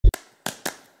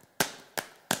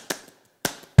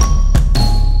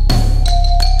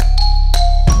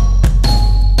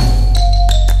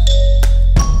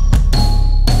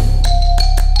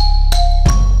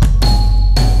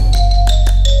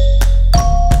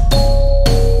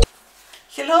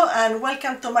and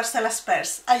welcome to Marcela's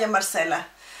Purse. I am Marcela.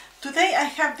 Today I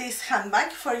have this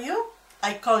handbag for you.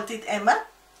 I called it Emma,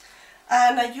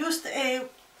 and I used a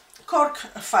cork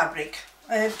fabric,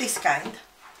 this kind.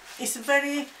 It's a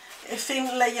very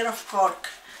thin layer of cork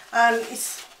and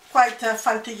it's quite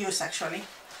fun to use actually.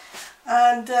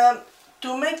 And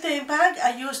to make the bag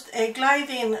I used a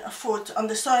gliding foot on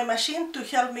the sewing machine to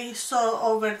help me sew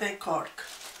over the cork.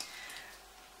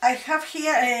 I have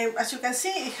here, as you can see,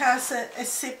 it has a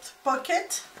zipped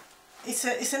pocket.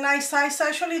 It's a nice size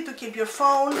actually to keep your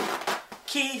phone,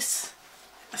 keys,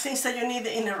 things that you need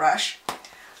in a rush.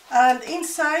 And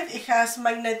inside it has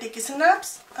magnetic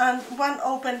snaps and one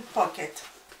open pocket.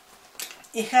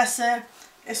 It has a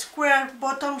square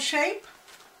bottom shape,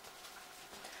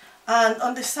 and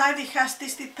on the side it has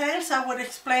these details I will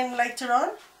explain later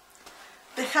on.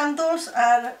 The handles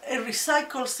are a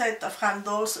recycled set of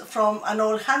handles from an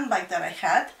old handbag that I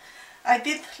had. I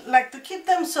did like to keep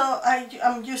them, so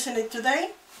I'm using it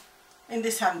today in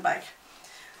this handbag.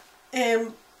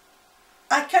 I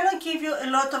cannot give you a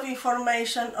lot of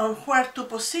information on where to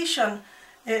position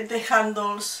the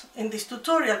handles in this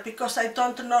tutorial because I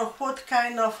don't know what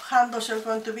kind of handles you're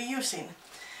going to be using.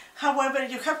 However,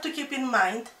 you have to keep in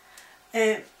mind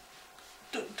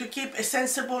to keep a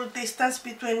sensible distance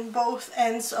between both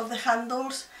ends of the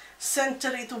handles,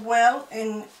 center it well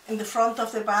in the front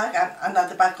of the bag and at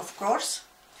the back, of course.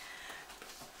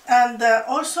 And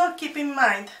also keep in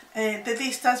mind the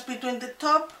distance between the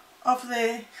top of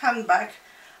the handbag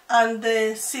and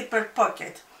the zipper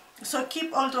pocket. So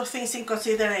keep all those things in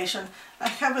consideration. I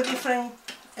have a different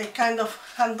kind of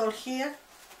handle here,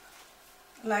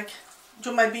 like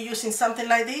you might be using something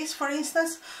like this, for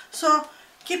instance. So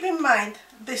keep in mind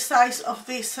the size of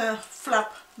this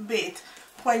flap bit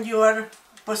when you are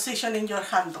positioning your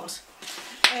handles.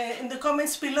 In the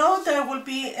comments below there will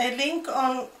be a link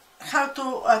on how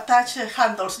to attach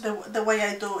handles the way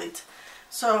I do it,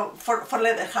 so for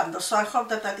leather handles. So I hope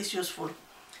that is useful.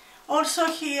 Also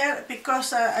here,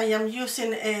 because I am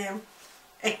using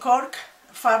a cork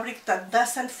fabric that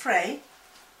doesn't fray,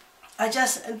 I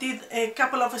just did a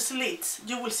couple of slits,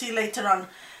 you will see later on,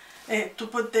 to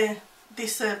put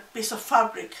this piece of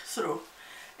fabric through.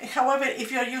 However,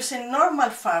 if you are using normal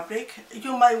fabric,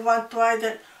 you might want to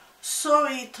either sew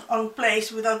it on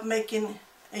place without making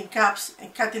gaps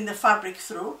and cutting the fabric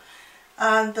through,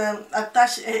 and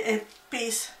attach a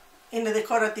piece in a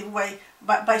decorative way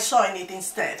by sewing it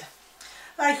instead.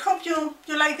 I hope you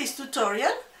like this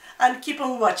tutorial and keep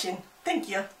on watching. Thank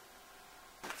you.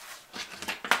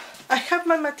 I have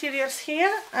my materials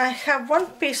here. I have one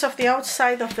piece of the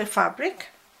outside of the fabric,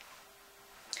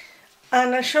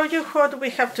 and I'll show you what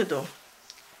we have to do.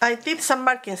 I did some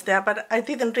markings there, but I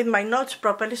didn't read my notes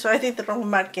properly, so I did the wrong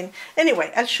marking.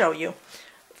 Anyway, I'll show you.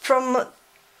 From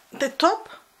the top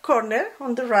corner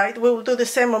on the right, we will do the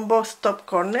same on both top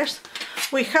corners.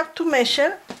 We have to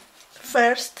measure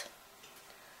first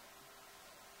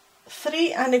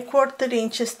 3 1/4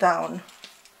 inches down.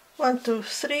 1, 2,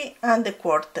 3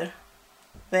 1/4.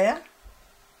 There.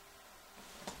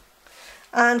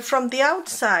 And from the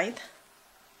outside,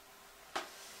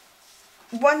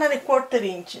 1 1/4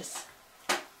 inches.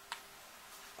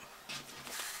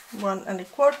 1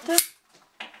 1/4.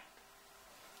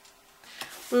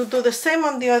 We'll do the same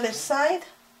on the other side.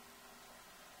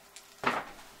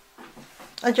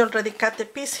 I already cut a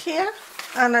piece here,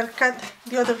 and I'll cut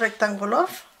the other rectangle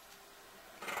off.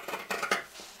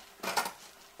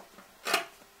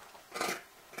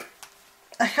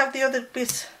 I have the other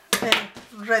piece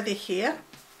ready here.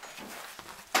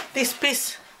 This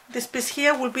piece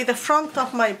here will be the front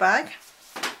of my bag,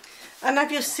 and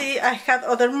as you see I had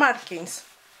other markings.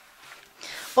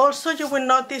 Also you will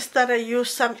notice that I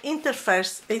use some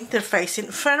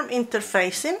interfacing, firm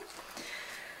interfacing,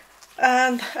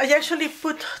 and I actually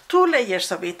put 2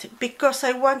 layers of it because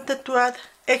I wanted to add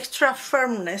extra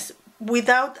firmness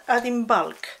without adding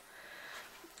bulk.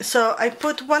 So I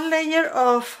put 1 layer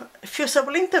of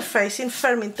fusible interfacing,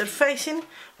 firm interfacing.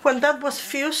 When that was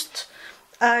fused,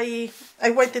 I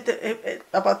waited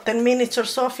about 10 minutes or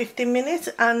so, 15 minutes,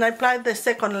 and I applied the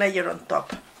second layer on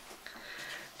top.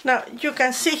 Now you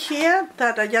can see here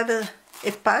that I added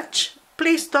a patch.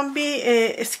 Please don't be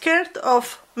scared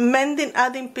of mending,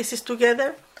 adding pieces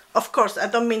together. Of course, I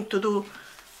don't mean to do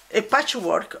a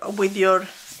patchwork with your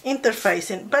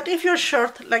interfacing, but if you're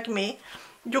short like me,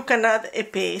 you can add a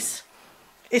piece.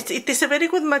 It is a very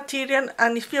good material,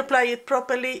 and if you apply it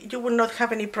properly, you will not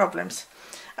have any problems.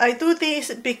 I do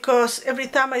this because every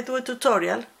time I do a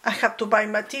tutorial, I have to buy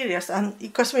materials, and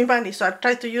it costs me money, so I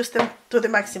try to use them to the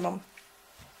maximum.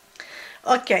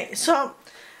 Okay, so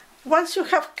once you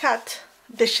have cut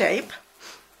the shape,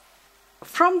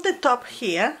 from the top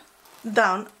here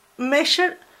down,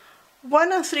 measure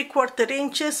 1 3/4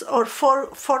 inches or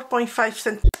 4.5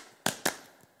 centimeters.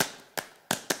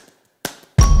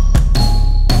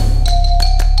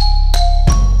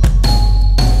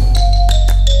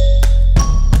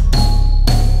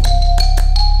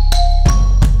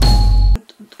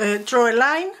 Draw a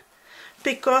line,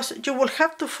 because you will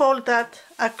have to fold that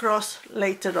across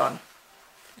later on.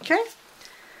 Okay?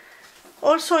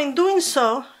 Also, in doing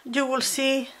so, you will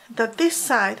see that this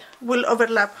side will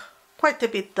overlap quite a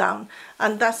bit down,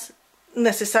 and that's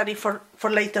necessary for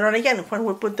later on again when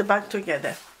we put the bag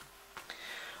together.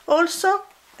 Also,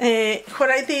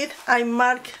 what I did, I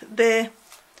marked the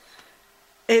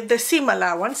seam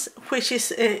allowance, which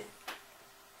is a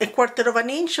 1/4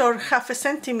 inch or 1/2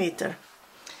 centimeter.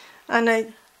 And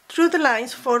I drew the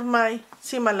lines for my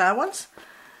seam allowance,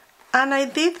 and I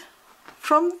did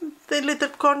from the little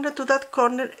corner to that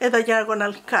corner a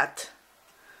diagonal cut.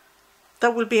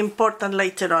 That will be important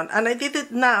later on, and I did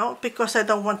it now because I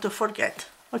don't want to forget.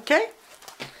 Okay?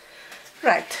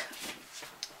 Right.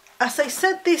 As I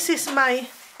said, this is my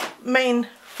main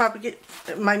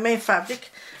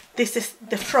fabric. This is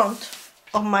the front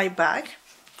of my bag,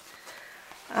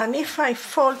 and if I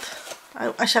fold,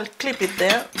 I shall clip it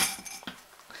there.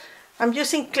 I'm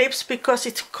using clips because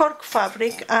it's Cork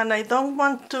Fabric, and I don't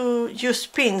want to use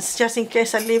pins just in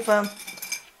case I leave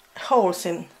holes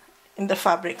in the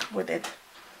fabric with it.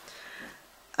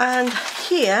 And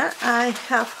here I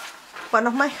have one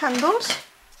of my handles.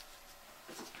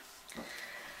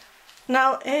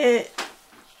 Now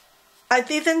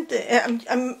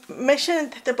I'm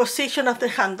measuring the position of the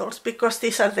handles because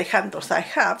these are the handles I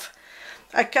have.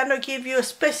 I cannot give you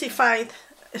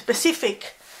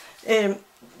specific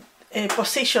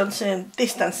positions and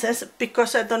distances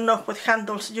because I don't know what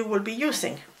handles you will be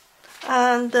using.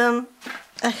 And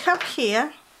I have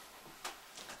here,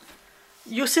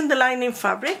 using the lining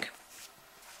fabric,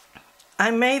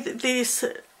 I made these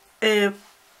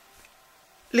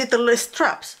little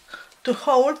straps to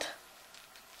hold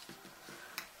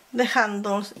the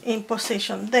handles in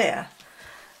position there.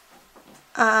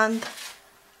 And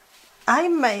I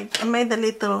made the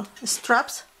little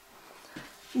straps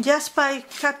just by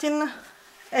cutting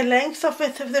a length of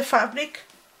the fabric,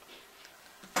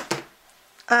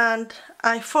 and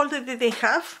I folded it in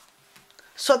half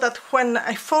so that when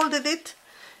I folded it,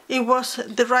 it was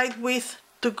the right width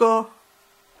to go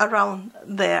around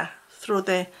there through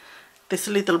this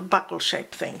little buckle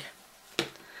shape thing.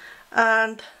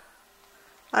 And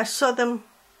I saw them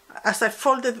as I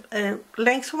folded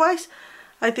lengthwise.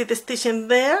 I did a stitching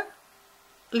there,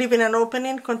 leaving an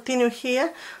opening, continue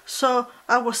here, so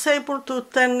I was able to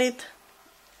turn it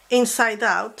inside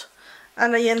out,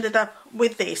 and I ended up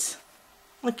with this.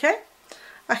 Okay?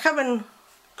 I haven't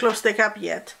closed the gap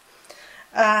yet,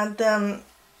 and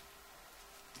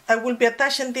I will be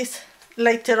attaching this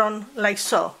later on like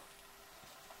so.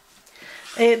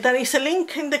 There is a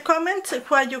link in the comments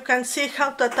where you can see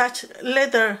how to attach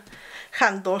leather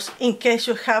handles in case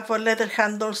you have leather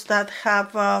handles that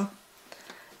have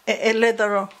a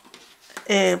leather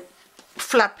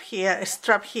flap here, a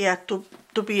strap here to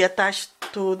be attached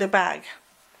to the bag.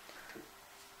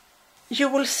 You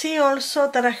will see also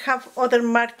that I have other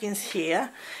markings here.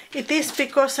 It is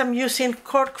because I'm using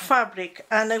Cork Fabric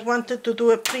and I wanted to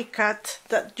do a pre-cut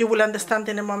that you will understand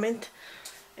in a moment,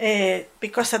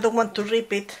 because I don't want to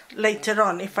rip it later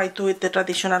on if I do it the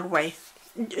traditional way.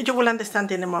 You will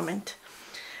understand in a moment.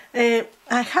 I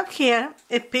have here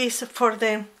a piece for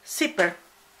the zipper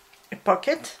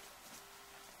pocket,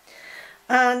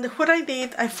 and what I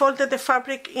did, I folded the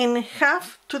fabric in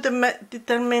half to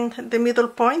determine the middle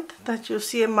point that you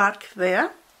see a mark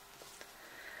there,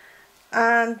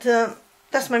 and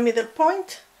that's my middle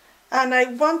point, and I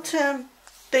want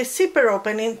the zipper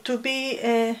opening to be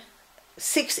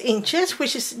 6 inches,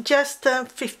 which is just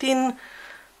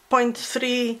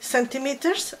 15.3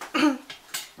 centimeters,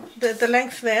 the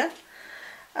length there.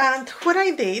 And what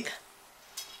I did,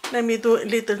 let me do a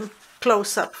little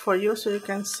close-up for you so you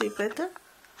can see better.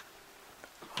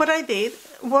 What I did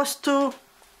was to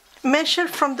measure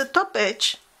from the top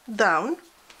edge down.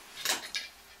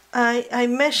 I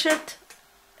measured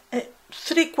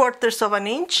 3/4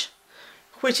 inch,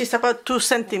 which is about 2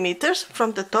 centimeters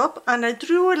from the top, and I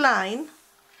drew a line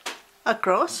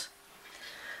across,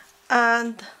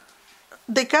 and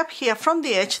the gap here from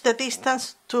the edge, the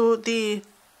distance to the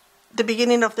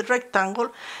beginning of the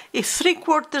rectangle, is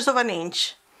 3/4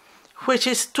 inch, which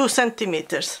is 2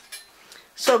 centimeters.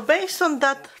 So based on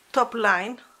that top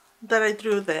line that I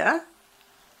drew there,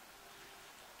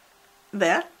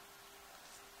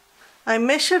 I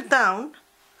measured down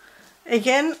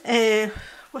again,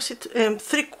 was it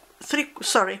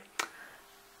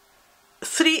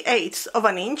 3/8 of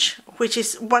an inch, which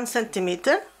is 1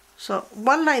 centimeter. So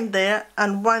one line there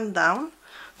and one down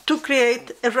to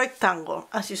create a rectangle,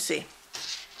 as you see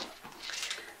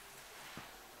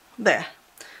there.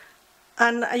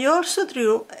 And I also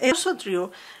drew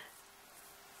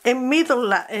a middle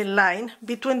line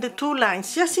between the two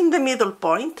lines, just in the middle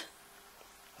point,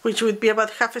 which would be about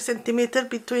 1/2 centimeter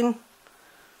between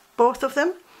both of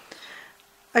them.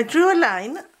 I drew a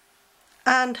line,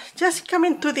 and just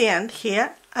coming to the end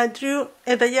here, I drew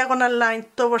a diagonal line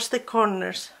towards the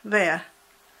corners, there,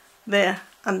 there,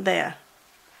 and there.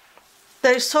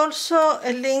 There is also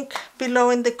a link below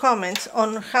in the comments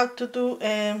on how to do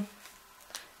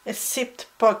a zipped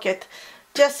pocket,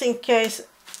 just in case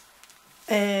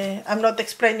I'm not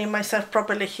explaining myself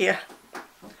properly here.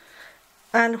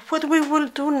 And what we will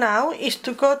do now is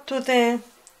to go to the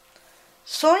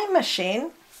sewing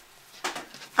machine,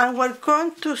 and we're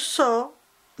going to sew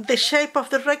the shape of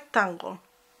the rectangle,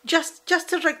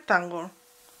 just a rectangle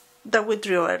that we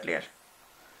drew earlier,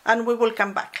 and we will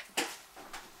come back.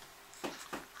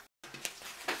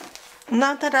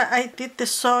 Now that I did the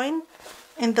sewing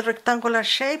in the rectangular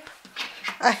shape,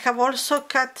 I have also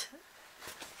cut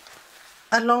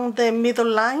along the middle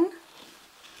line,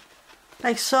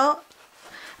 like so,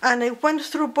 and I went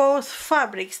through both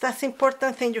fabrics. That's the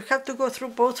important thing, you have to go through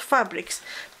both fabrics.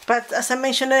 But as I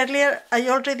mentioned earlier, I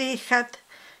already had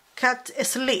cut a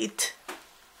slit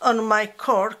on my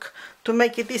cork to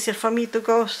make it easier for me to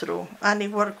go through, and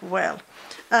it worked well.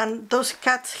 And those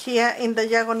cuts here in the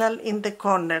diagonal in the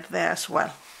corner there as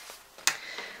well.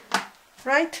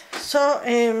 Right, so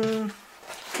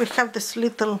we have these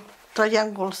little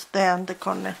triangles there in the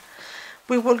corner.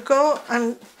 We will go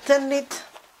and turn it,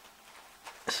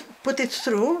 put it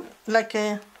through like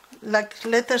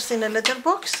letters in a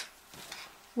letterbox.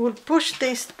 We'll push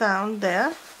this down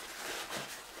there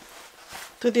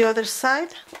to the other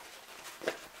side,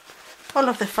 all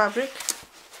of the fabric.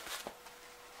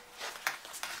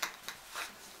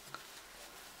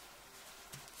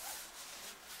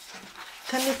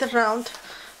 Turn it around,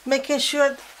 making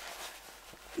sure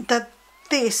that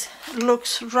this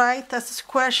looks right as a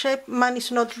square shape. Mine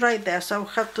is not right there, so I'll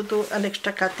have to do an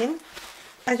extra cutting.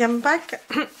 I am back.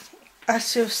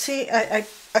 As you see,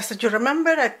 as you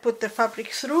remember, I put the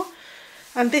fabric through,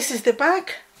 and this is the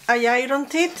back. I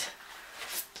ironed it,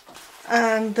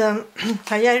 and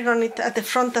I ironed it at the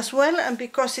front as well, and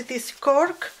because it is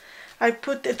cork, I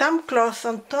put a damp cloth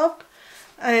on top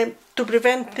to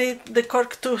prevent the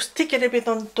cork to stick a little bit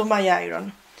onto my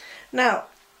iron. Now,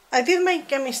 I did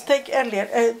make a mistake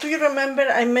earlier. Do you remember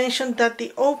I mentioned that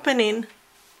the opening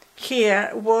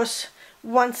here was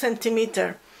 1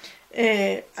 centimeter?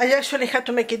 I actually had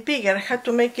to make it bigger. I had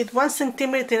to make it 1.5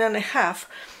 centimeters.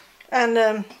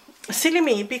 And silly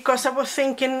me, because I was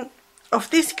thinking of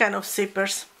this kind of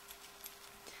zippers.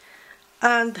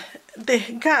 And the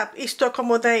gap is to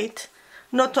accommodate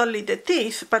not only the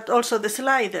teeth, but also the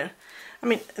slider. I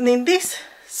mean, in this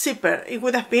zipper, it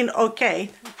would have been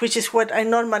okay, which is what I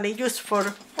normally use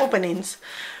for openings.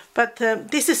 But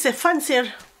this is a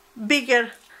fancier,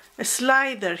 bigger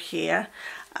slider here,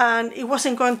 and it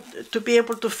wasn't going to be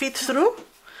able to fit through.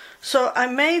 So I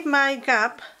made my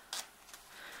gap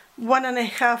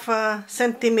 1.5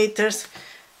 centimeters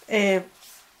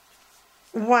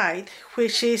wide,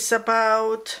 which is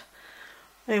about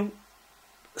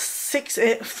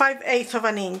 5/8 of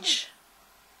an inch,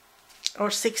 or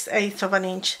 6/8 of an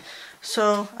inch.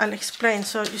 So I'll explain.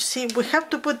 So you see, we have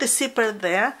to put the zipper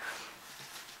there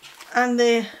and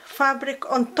the fabric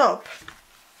on top.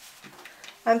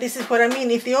 And this is what I mean.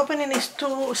 If the opening is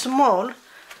too small,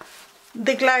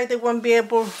 the glider won't be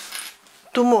able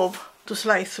to move, to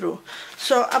slide through.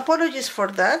 So apologies for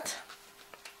that.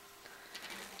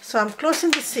 So I'm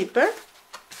closing the zipper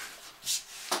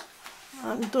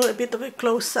and do a bit of a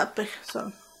close-up so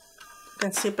you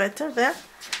can see better there.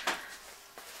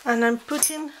 And I'm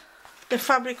putting the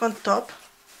fabric on top.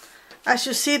 As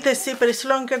you see, the zipper is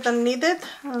longer than needed,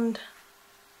 and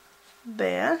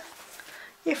there.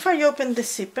 If I open the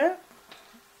zipper,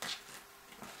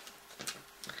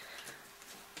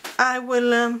 I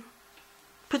will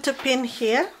put a pin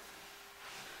here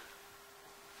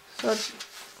so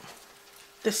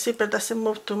the zipper doesn't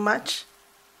move too much.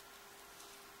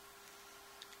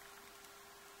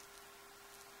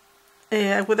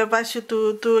 I would advise you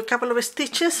to do a couple of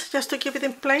stitches just to keep it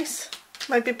in place,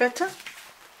 might be better.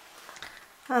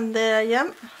 And there I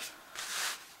am.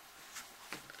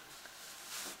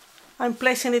 I'm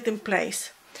placing it in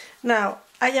place. Now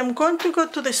I am going to go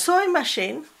to the sewing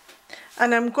machine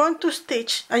and I'm going to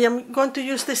stitch. I am going to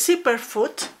use the zipper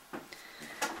foot,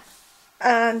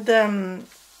 and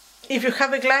if you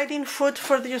have a gliding foot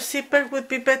for your zipper would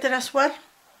be better as well.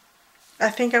 I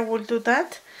think I will do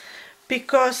that,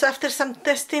 because after some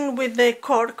testing with the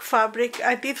Cork Fabric,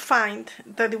 I did find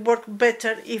that it worked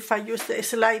better if I used a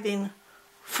sliding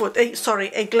foot,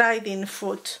 a gliding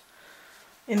foot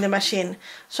in the machine.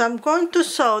 So I'm going to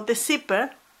sew the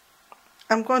zipper.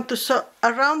 I'm going to sew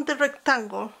around the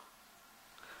rectangle,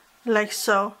 like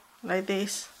so, like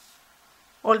this,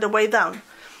 all the way down.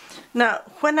 Now,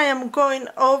 when I am going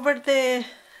over the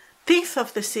teeth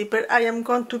of the zipper, I am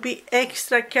going to be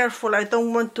extra careful. I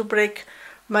don't want to break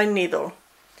my needle.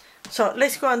 So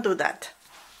let's go and do that.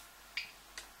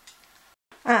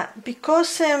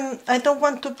 Because I don't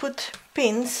want to put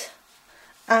pins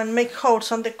and make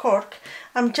holes on the cork,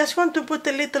 I'm just going to put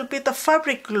a little bit of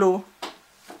fabric glue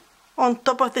on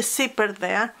top of the zipper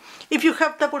there. If you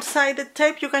have double-sided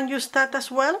tape, you can use that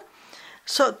as well.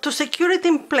 So to secure it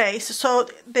in place, so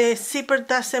the zipper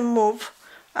doesn't move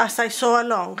as I sew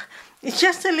along. It's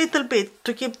just a little bit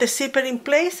to keep the zipper in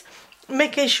place,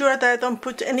 making sure that I don't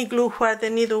put any glue where the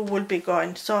needle will be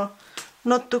going, so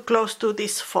not too close to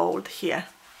this fold here.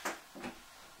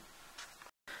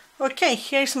 Okay,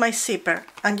 here's my zipper,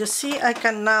 and you see I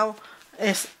can now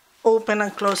open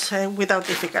and close without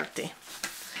difficulty.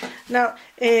 Now,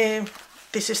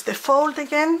 this is the fold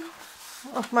again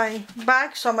of my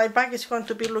bag, so my bag is going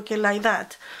to be looking like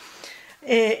that.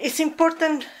 It's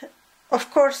important, of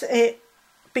course,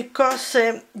 because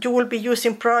you will be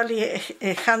using probably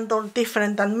a handle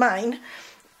different than mine.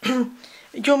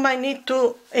 You might need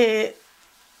to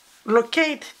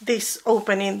locate this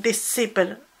opening, this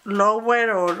zipper,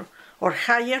 lower or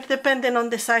higher, depending on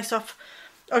the size of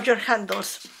your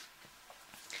handles.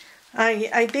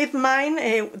 I did mine,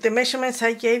 the measurements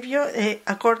I gave you,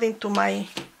 according to my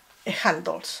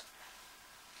handles.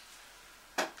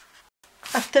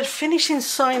 After finishing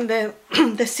sewing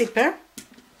the zipper,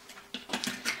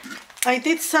 I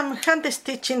did some hand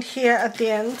stitching here at the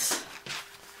ends,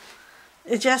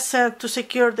 just to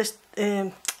secure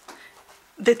the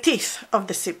teeth of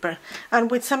the zipper.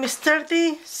 And with some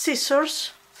sturdy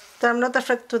scissors that I'm not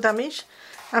afraid to damage,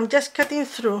 I'm just cutting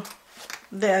through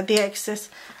the excess,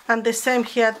 and the same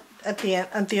here at the end,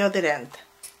 at the other end.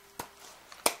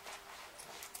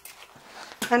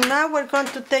 And now we're going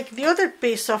to take the other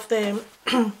piece of the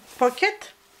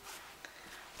pocket.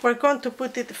 We're going to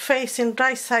put it facing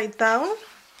right side down.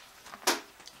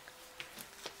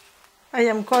 I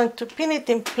am going to pin it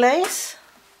in place,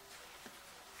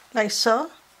 like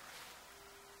so,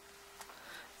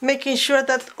 making sure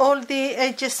that all the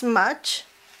edges match.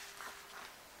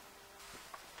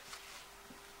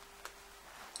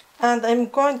 And I am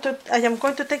going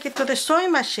to take it to the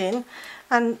sewing machine,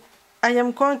 and I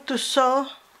am going to sew.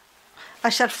 I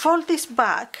shall fold this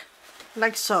back,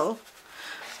 like so,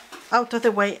 out of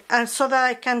the way, and so that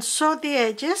I can sew the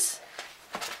edges,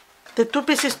 the two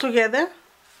pieces together,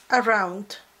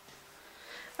 around.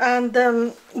 And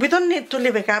we don't need to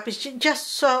leave a gap, it's just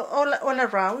sew all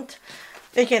around.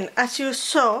 Again, as you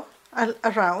sew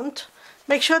around,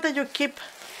 make sure that you keep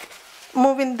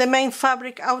moving the main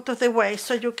fabric out of the way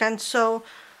so you can sew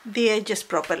the edges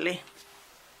properly.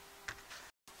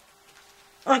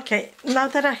 Okay, now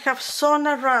that I have sewn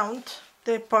around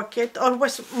the pocket,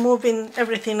 always moving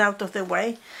everything out of the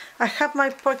way, I have my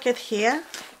pocket here,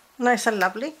 nice and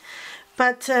lovely.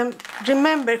 But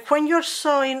remember, when you're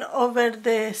sewing over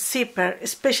the zipper,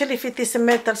 especially if it is a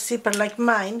metal zipper like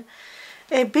mine,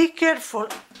 be careful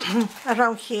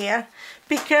around here.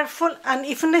 Be careful, and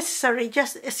if necessary,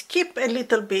 just skip a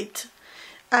little bit,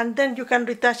 and then you can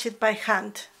retouch it by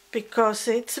hand, because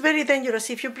it's very dangerous.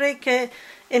 If you break a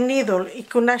needle, it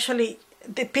could actually,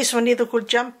 the piece of needle could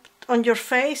jump on your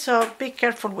face, so be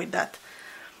careful with that.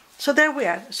 So there we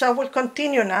are. So I will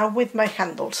continue now with my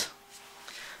handles.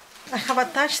 I have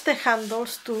attached the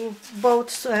handles to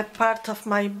both parts of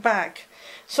my bag.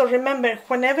 So remember,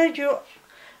 whenever you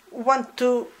want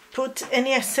to put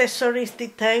any accessories,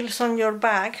 details on your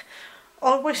bag,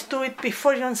 always do it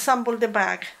before you ensemble the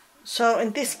bag. So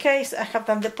in this case, I have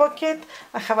done the pocket,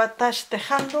 I have attached the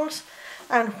handles,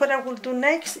 and what I will do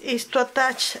next is to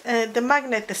attach the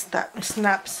magnet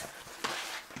snaps.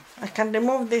 I can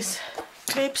remove these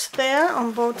clips there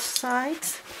on both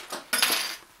sides,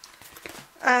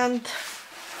 and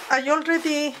I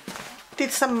already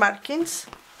did some markings.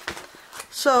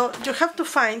 So you have to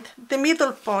find the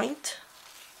middle point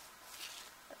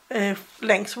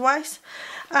lengthwise,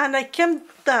 and I came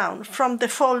down from the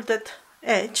folded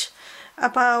edge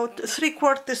about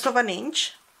 3/4 of an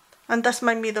inch, and that's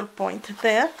my middle point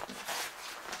there.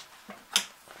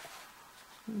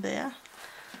 there,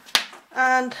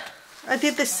 and I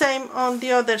did the same on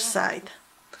the other side.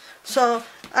 So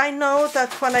I know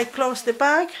that when I close the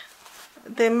bag,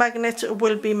 the magnets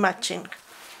will be matching.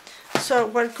 So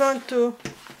we're going to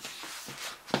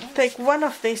take one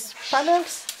of these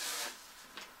panels,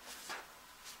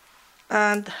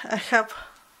 and I have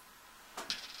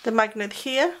the magnet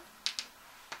here.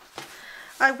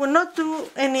 I will not do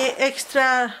any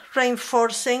extra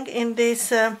reinforcing in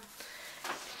this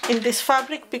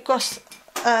fabric because,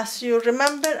 as you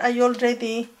remember, I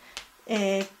already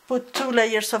put 2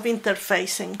 layers of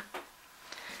interfacing.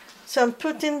 So I'm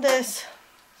putting this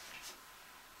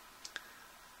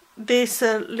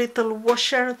little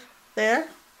washer there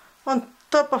on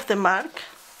top of the mark.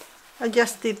 I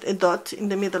just did a dot in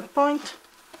the middle point.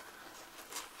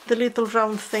 The little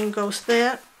round thing goes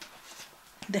there,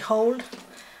 the hole,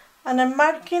 and I'm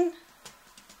marking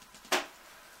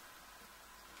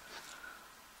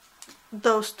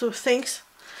those 2 things,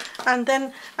 and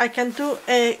then I can do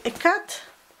a cut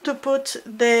to put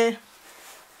the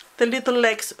little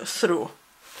legs through.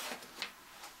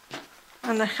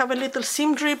 And I have a little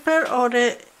seam ripper or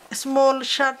a small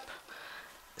sharp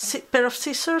pair of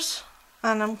scissors,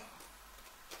 and I'm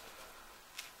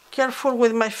careful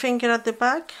with my finger at the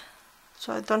back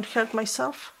so I don't hurt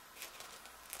myself.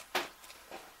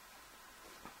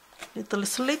 Little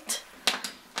slit,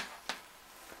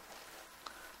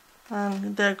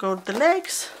 and there go the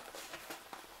legs.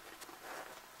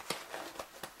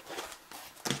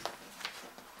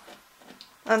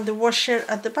 And the washer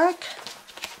at the back.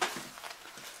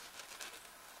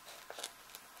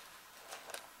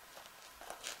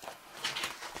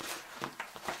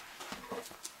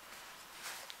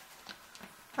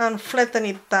 And flatten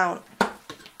it down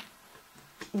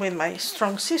with my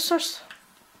strong scissors.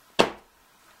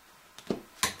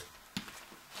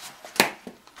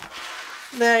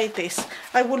 There it is.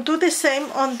 I will do the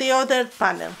same on the other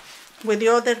panel with the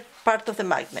other part of the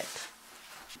magnet.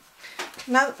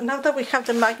 Now that we have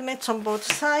the magnets on both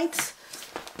sides,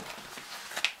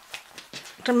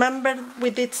 remember we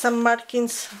did some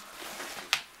markings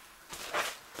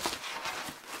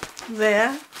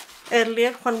there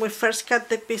earlier when we first cut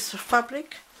the piece of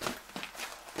fabric.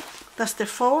 That's the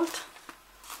fold,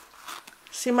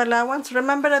 seam allowance.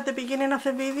 Remember at the beginning of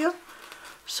the video?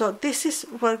 So this is,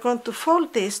 we're going to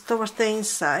fold this towards the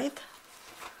inside,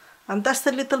 and that's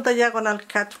the little diagonal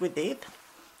cut we did.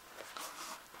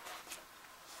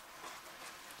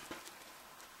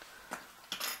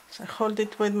 So I hold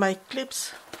it with my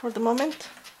clips for the moment.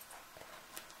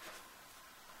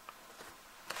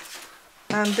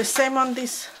 And the same on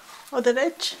this other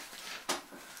edge.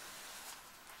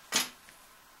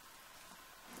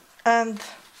 And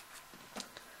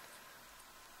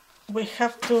we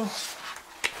have to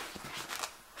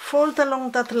fold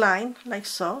along that line, like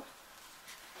so.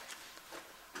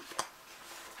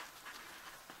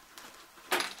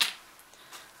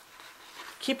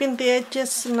 Keeping the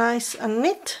edges nice and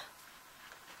neat.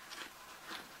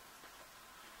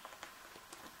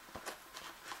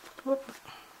 Oop.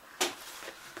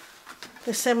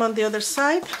 The same on the other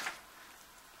side.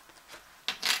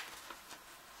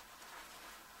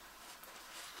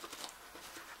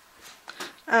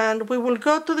 And we will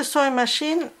go to the sewing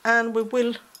machine and we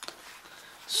will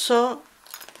sew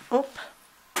up.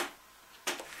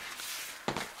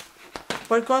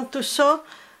 We're going to sew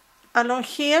along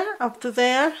here up to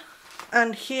there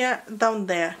and here down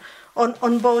there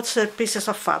on both pieces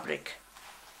of fabric.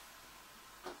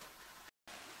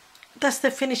 That's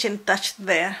the finishing touch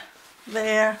there,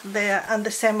 there, and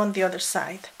the same on the other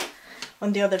side,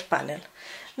 on the other panel.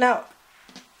 Now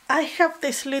I have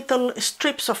these little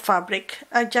strips of fabric.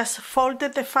 I just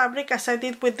folded the fabric as I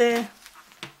did with the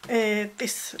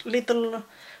these little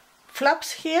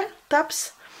flaps here,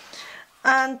 tabs,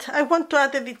 and I want to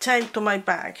add a detail to my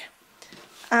bag.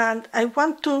 And I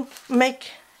want to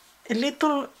make a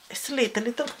little slit, a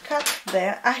little cut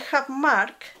there. I have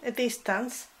marked a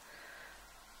distance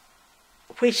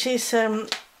which is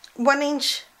 1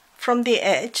 inch from the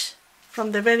edge,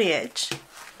 from the very edge.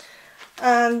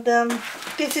 And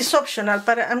this is optional,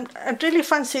 but I really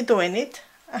fancy doing it.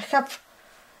 I have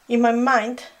in my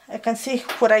mind, I can see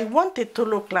what I want it to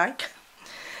look like.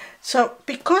 So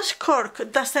because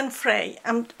cork doesn't fray,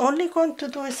 I'm only going to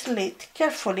do a slit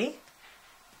carefully.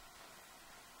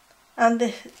 And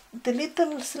the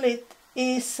little slit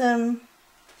is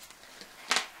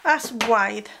as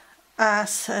wide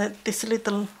as this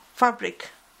little fabric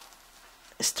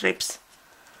strips.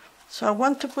 So I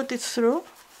want to put it through.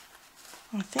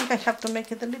 I think I have to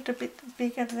make it a little bit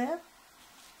bigger there.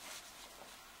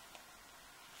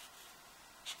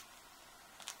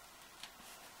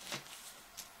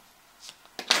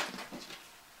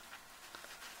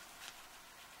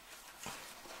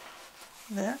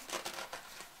 there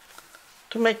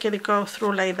to make it go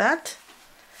through like that.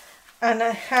 And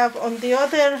I have on the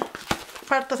other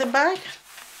part of the bag,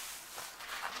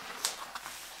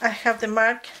 I have the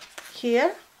mark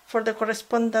here for the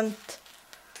correspondent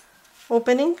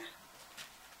opening.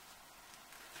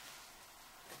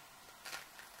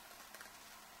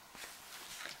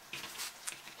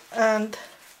 And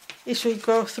it should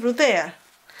go through there.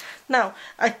 Now,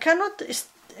 I cannot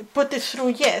put it through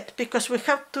yet because we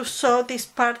have to sew this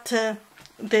part,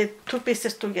 the two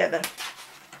pieces together.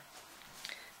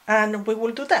 And we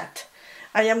will do that.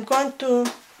 I am going to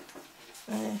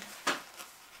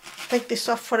take this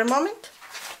off for a moment.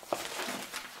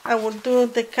 I will do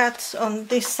the cuts on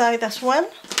this side as well.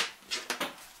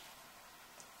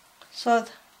 So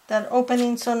there are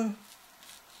openings on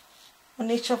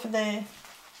each of the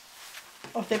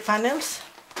panels.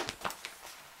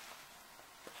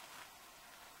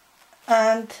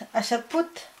 And I shall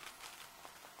put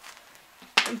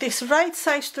this right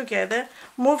sides together,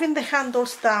 moving the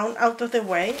handles down out of the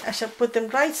way. I shall put them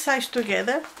right sides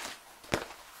together.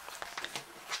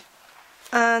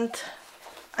 And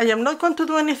I am not going to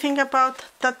do anything about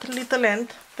that little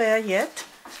end there yet.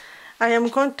 I am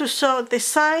going to sew the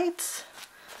sides,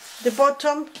 the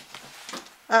bottom,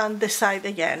 and the side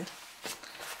again.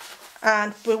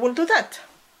 And we will do that.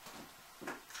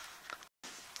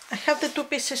 I have the two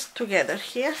pieces together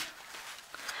here.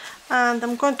 And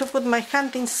I'm going to put my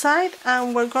hand inside,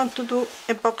 and we're going to do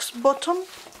a box bottom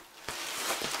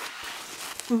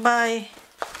by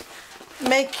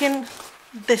making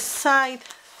the side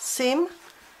seam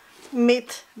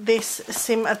meet this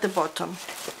seam at the bottom.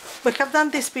 We have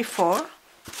done this before,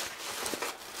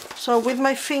 so with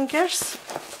my fingers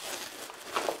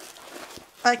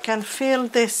I can feel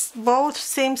this both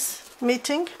seams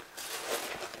meeting.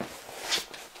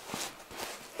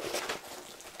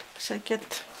 So I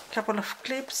get a couple of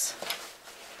clips,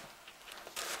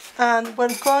 and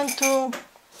we're going to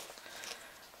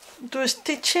do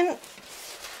stitching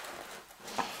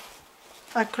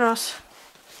across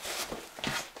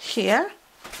here,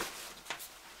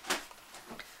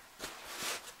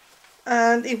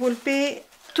 and it will be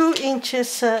 2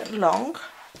 inches long.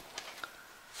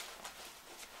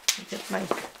 I'll get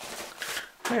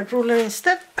my ruler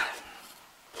instead.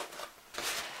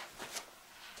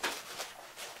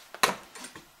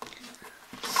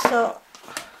 So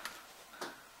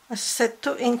I said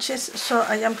 2 inches, so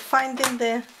I am finding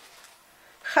the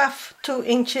half 2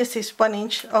 inches is 1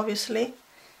 inch obviously,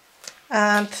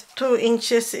 and 2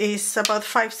 inches is about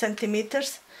 5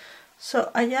 centimeters.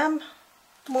 So I am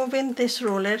moving this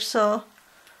ruler so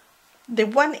the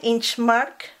 1 inch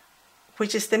mark,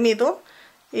 which is the middle,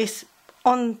 is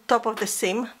on top of the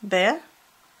seam there,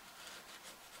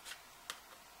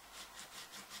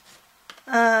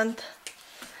 and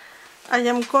I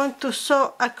am going to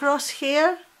sew across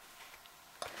here,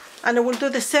 and I will do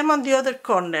the same on the other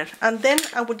corner, and then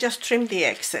I will just trim the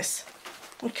excess.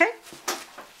 Okay?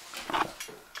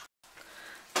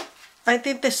 I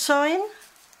did the sewing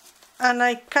and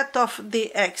I cut off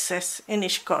the excess in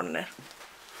each corner.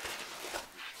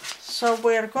 So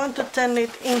we are going to turn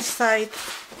it inside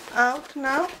out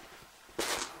now.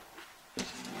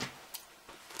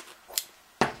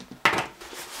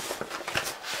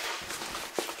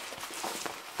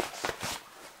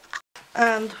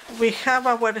 And we have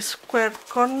our square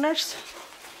corners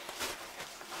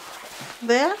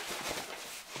there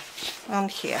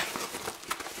and here.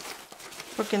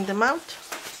 Poking them out.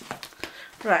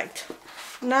 Right.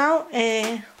 Now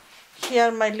here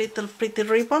are my little pretty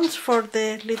ribbons for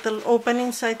the little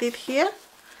openings I did here.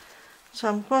 So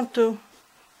I'm going to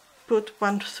put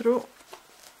one through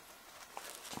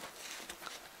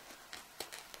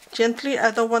gently. I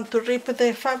don't want to rip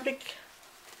the fabric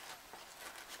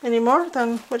any more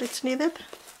than what it's needed.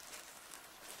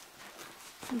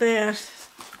 There's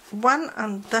one,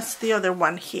 and that's the other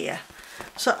one here.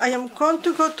 So I am going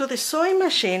to go to the sewing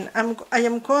machine. I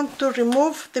am going to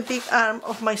remove the big arm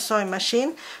of my sewing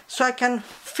machine so I can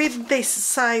fit this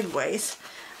sideways,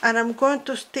 and I'm going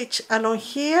to stitch along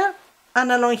here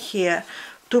and along here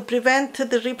to prevent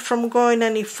the rib from going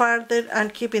any further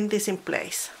and keeping this in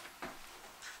place.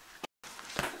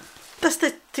 That's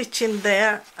the stitching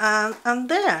there and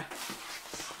there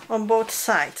on both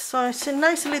sides. So it's a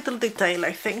nice little detail,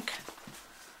 I think.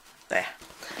 There.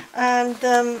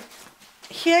 And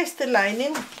here is the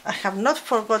lining. I have not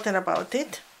forgotten about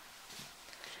it.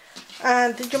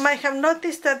 And you might have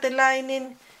noticed that the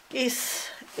lining is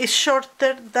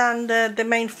shorter than the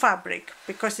main fabric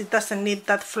because it doesn't need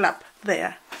that flap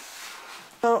there.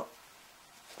 So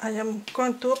I am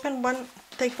going to open one,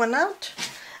 take one out.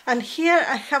 And here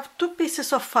I have 2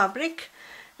 pieces of fabric,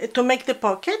 to make the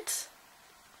pockets.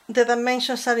 The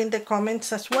dimensions are in the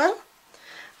comments as well.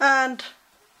 And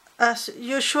as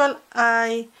usual,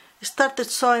 I started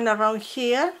sewing around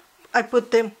here. I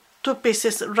put the two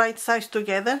pieces right sides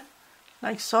together,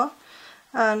 like so,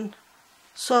 and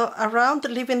sew around,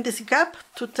 leaving this gap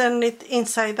to turn it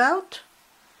inside out.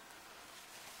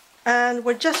 And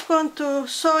we're just going to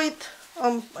sew it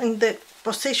in the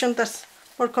position that's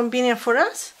more convenient for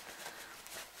us.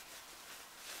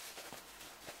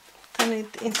 Turn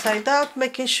it inside out,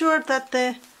 making sure that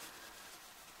the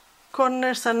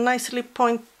corners are nicely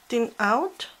pointing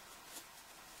out.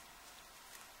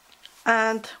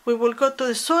 And we will go to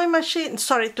the sewing machine,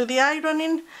 to the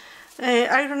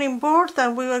ironing board,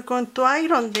 and we are going to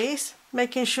iron this,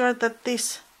 making sure that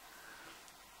these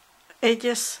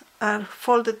edges are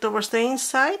folded towards the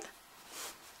inside.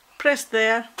 Press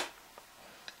there,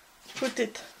 put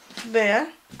it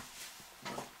there,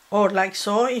 or like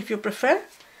so if you prefer,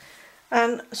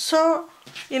 and sew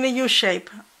in a U shape,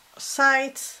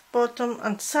 sides, bottom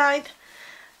and side,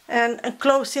 and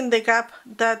closing the gap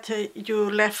that you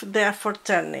left there for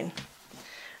turning.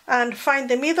 And find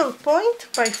the middle point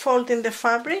by folding the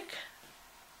fabric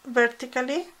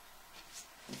vertically,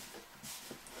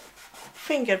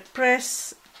 finger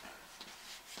press,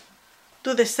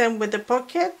 do the same with the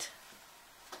pocket,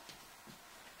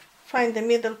 find the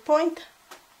middle point,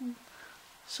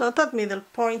 so that middle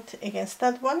point against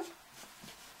that one,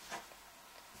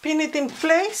 pin it in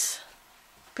place,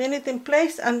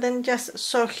 and then just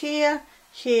sew here,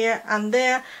 here and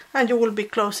there, and you will be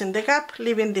closing the gap,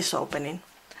 leaving this opening.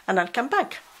 And I'll come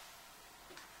back.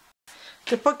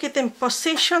 The pocket in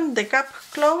position, the gap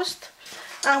closed,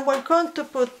 and we're going to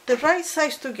put the right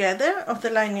sides together of the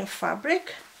lining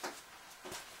fabric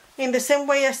in the same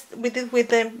way as we did with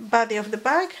the body of the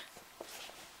bag,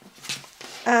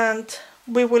 and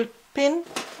we will pin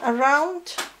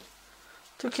around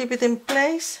to keep it in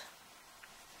place,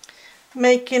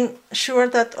 making sure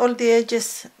that all the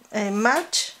edges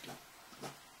match,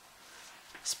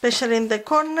 especially in the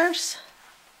corners.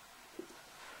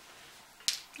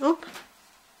 Oop.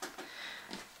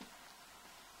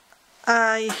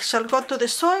 I shall go to the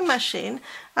sewing machine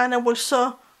and I will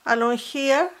sew along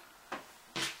here,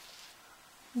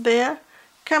 there,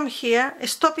 come here,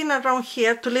 stopping around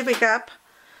here to leave a gap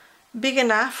big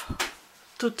enough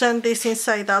to turn this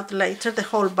inside out later, the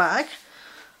whole bag.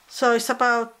 So it's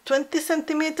about 20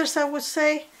 centimeters, I would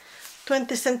say.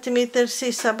 20 centimeters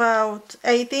is about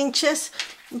 8 inches,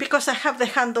 because I have the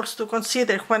handles to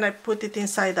consider when I put it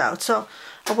inside out. So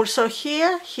I will sew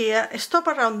here, here, stop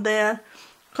around there,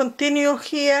 continue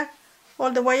here,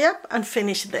 all the way up and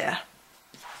finish there.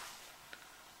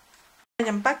 I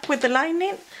am back with the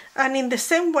lining, and in the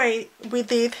same way we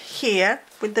did here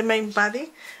with the main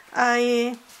body,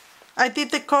 I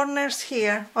did the corners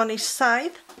here on each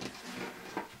side,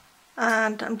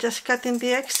 and I'm just cutting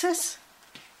the excess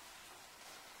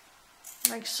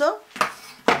like so,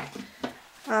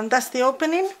 and that's the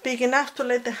opening, big enough to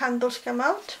let the handles come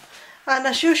out. And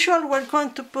as usual, we're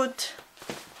going to put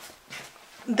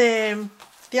the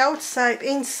outside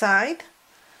inside,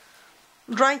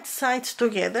 right sides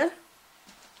together.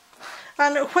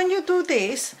 And when you do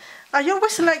this, I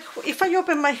always like, if I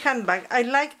open my handbag, I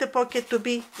like the pocket to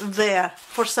be there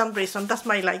for some reason. That's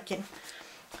my liking.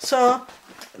 So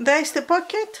there's the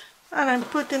pocket, and I'm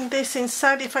putting this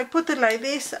inside. If I put it like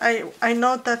this, I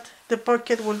know that the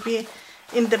pocket will be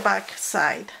in the back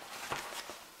side.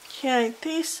 Here it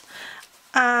is.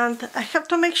 And I have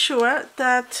to make sure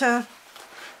that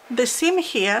the seam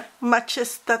here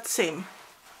matches that seam.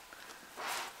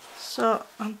 So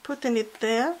I'm putting it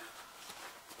there,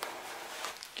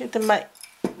 getting my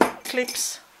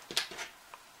clips.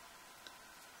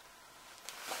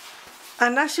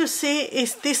 And as you see,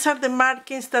 these are the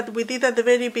markings that we did at the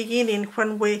very beginning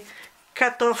when we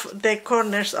cut off the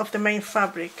corners of the main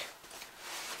fabric.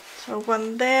 So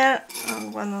one there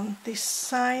and one on this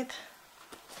side.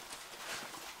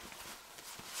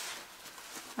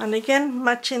 And again,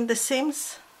 matching the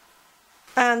seams.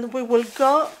 And we will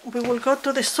go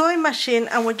to the sewing machine,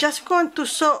 and we're just going to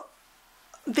sew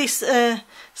this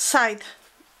side,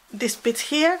 this bit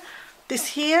here, this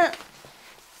here,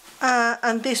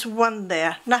 and this one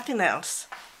there, nothing else.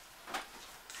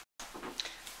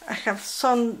 I have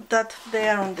sewn that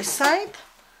there on the side,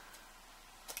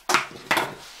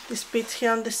 this bit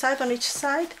here on the side, on each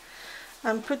side.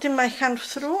 I'm putting my hand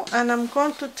through, and I'm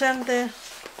going to turn the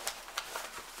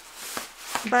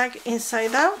bag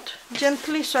inside out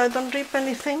gently so I don't rip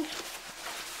anything.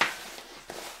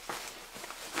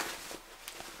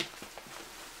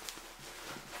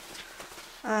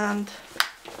 And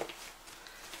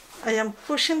I am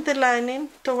pushing the lining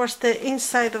towards the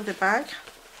inside of the bag.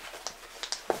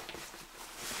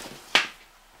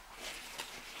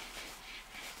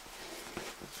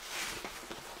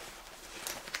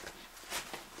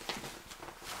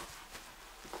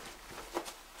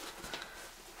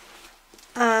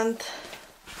 And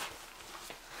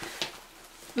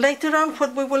later on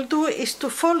what we will do is to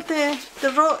fold the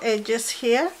raw edges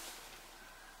here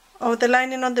of the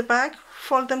lining on the bag,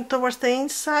 fold them towards the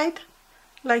inside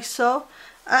like so,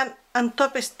 and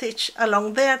top stitch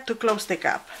along there to close the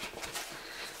gap.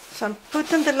 So I'm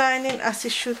putting the lining as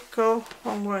it should go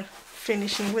when we're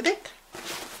finishing with it.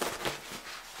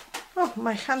 Oh,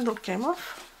 my handle came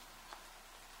off.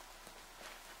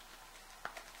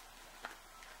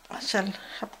 I shall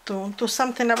have to do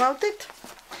something about it.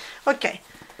 Okay,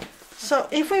 so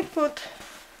if we put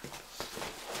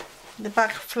the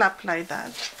bag flap like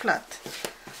that, flat,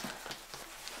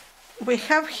 we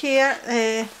have here,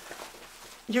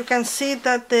 you can see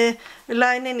that the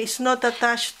lining is not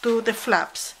attached to the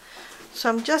flaps. So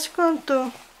I'm just going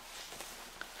to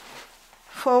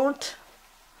fold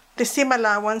the seam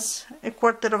allowance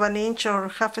 1/4 of an inch or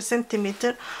 1/2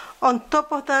 centimeter on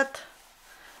top of that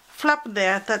flap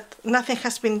there, that nothing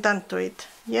has been done to it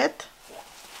yet.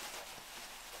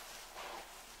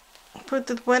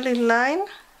 Put it well in line,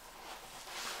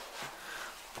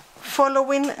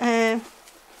 following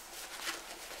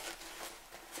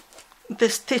the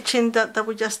stitching that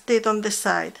we just did on the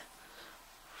side.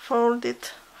 Fold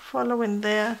it, following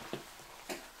there,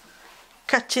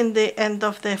 catching the end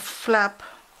of the flap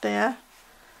there.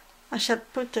 I shall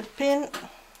put a pin.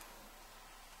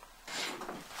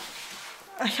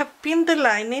 I have pinned the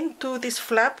lining to this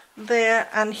flap there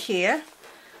and here.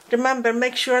 Remember,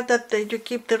 make sure that you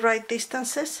keep the right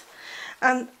distances.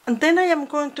 And then I am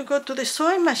going to go to the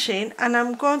sewing machine and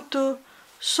I'm going to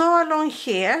sew along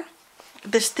here.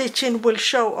 The stitching will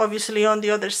show obviously on the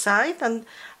other side, and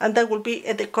that will be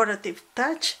a decorative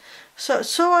touch. So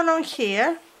sew along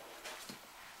here,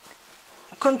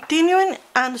 continuing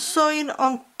and sewing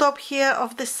on top here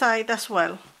of the side as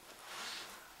well,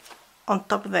 on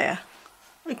top there.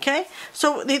 Okay,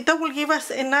 so that will give us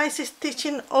a nice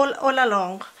stitching all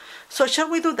along. So shall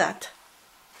we do that?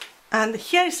 And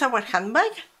here is our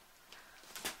handbag.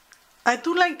 I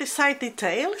do like the side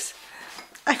details.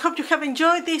 I hope you have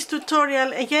enjoyed this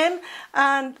tutorial again,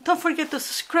 and don't forget to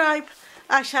subscribe.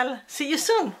 I shall see you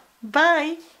soon.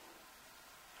 Bye!